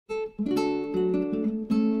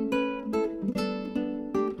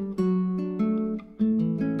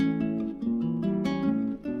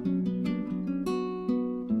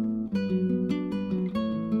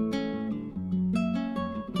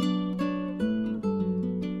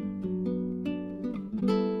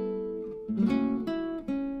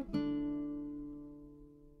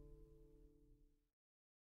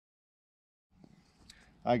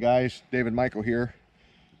Hi guys, David Michael here.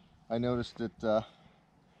 I noticed that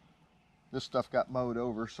this stuff got mowed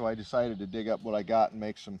over, so I decided to dig up what I got and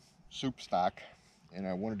make some soup stock. And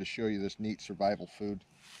I wanted to show you this neat survival food.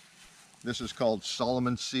 This is called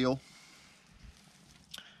Solomon seal.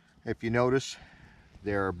 If you notice,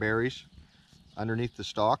 there are berries underneath the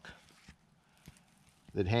stalk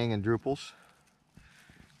that hang in drupals,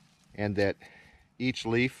 and that each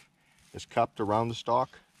leaf is cupped around the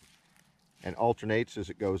stalk and alternates as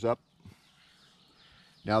it goes up.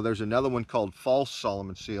 Now there's another one called false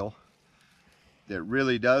Solomon seal that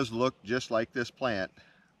really does look just like this plant,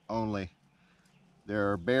 only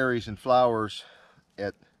there are berries and flowers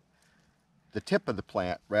at the tip of the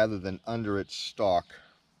plant rather than under its stalk.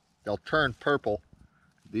 They'll turn purple,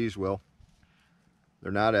 these will.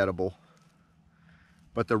 They're not edible,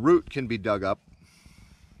 but the root can be dug up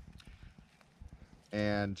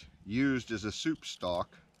and used as a soup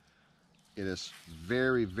stock. It is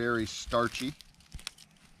very, very starchy,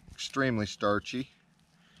 extremely starchy.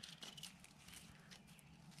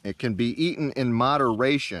 It can be eaten in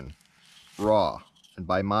moderation, raw. And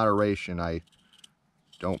by moderation, I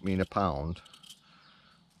don't mean a pound.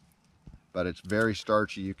 But it's very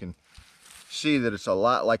starchy. You can see that it's a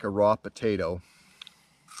lot like a raw potato.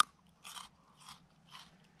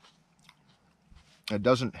 It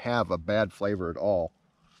doesn't have a bad flavor at all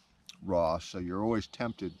raw, so you're always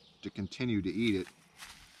tempted to continue to eat it.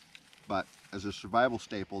 But as a survival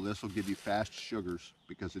staple, this will give you fast sugars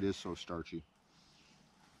because it is so starchy.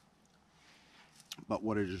 But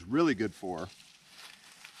what it is really good for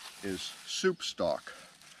is soup stock.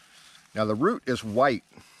 Now the root is white,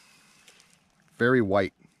 very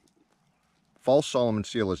white. False Solomon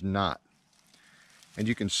seal is not. And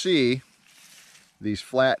you can see these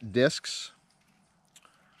flat discs.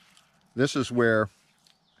 This is where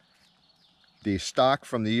the stalk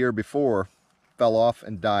from the year before fell off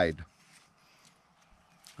and died.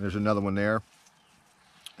 There's another one there.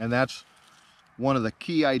 And that's one of the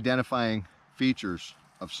key identifying features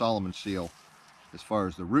of Solomon seal as far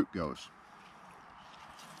as the root goes.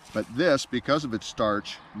 But this, because of its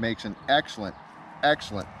starch, makes an excellent,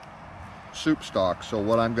 excellent soup stock. So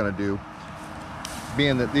what I'm going to do,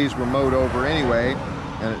 being that these were mowed over anyway,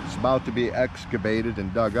 and it's about to be excavated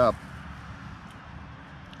and dug up,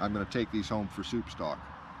 I'm going to take these home for soup stock.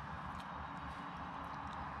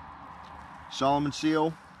 Solomon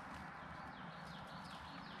seal.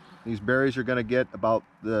 These berries are going to get about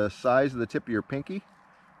the size of the tip of your pinky.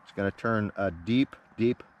 It's going to turn a deep,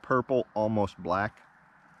 deep purple, almost black.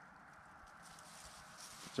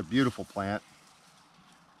 It's a beautiful plant.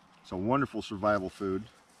 It's a wonderful survival food.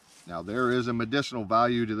 Now there is a medicinal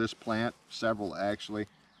value to this plant, several actually,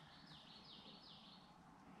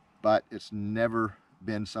 but it's never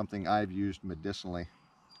been something I've used medicinally.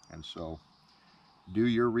 And so do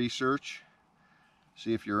your research,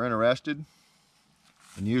 see if you're interested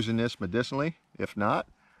in using this medicinally. If not,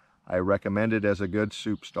 I recommend it as a good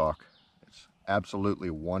soup stock. It's absolutely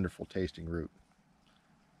wonderful tasting root.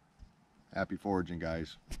 Happy foraging,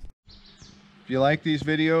 guys. If you like these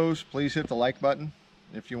videos, please hit the like button.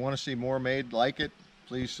 If you want to see more made like it,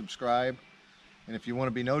 please subscribe. And if you want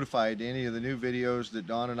to be notified to any of the new videos that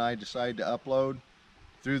Dawn and I decide to upload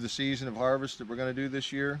through the season of harvest that we're going to do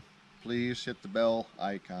this year, please hit the bell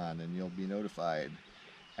icon and you'll be notified.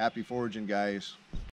 Happy foraging, guys.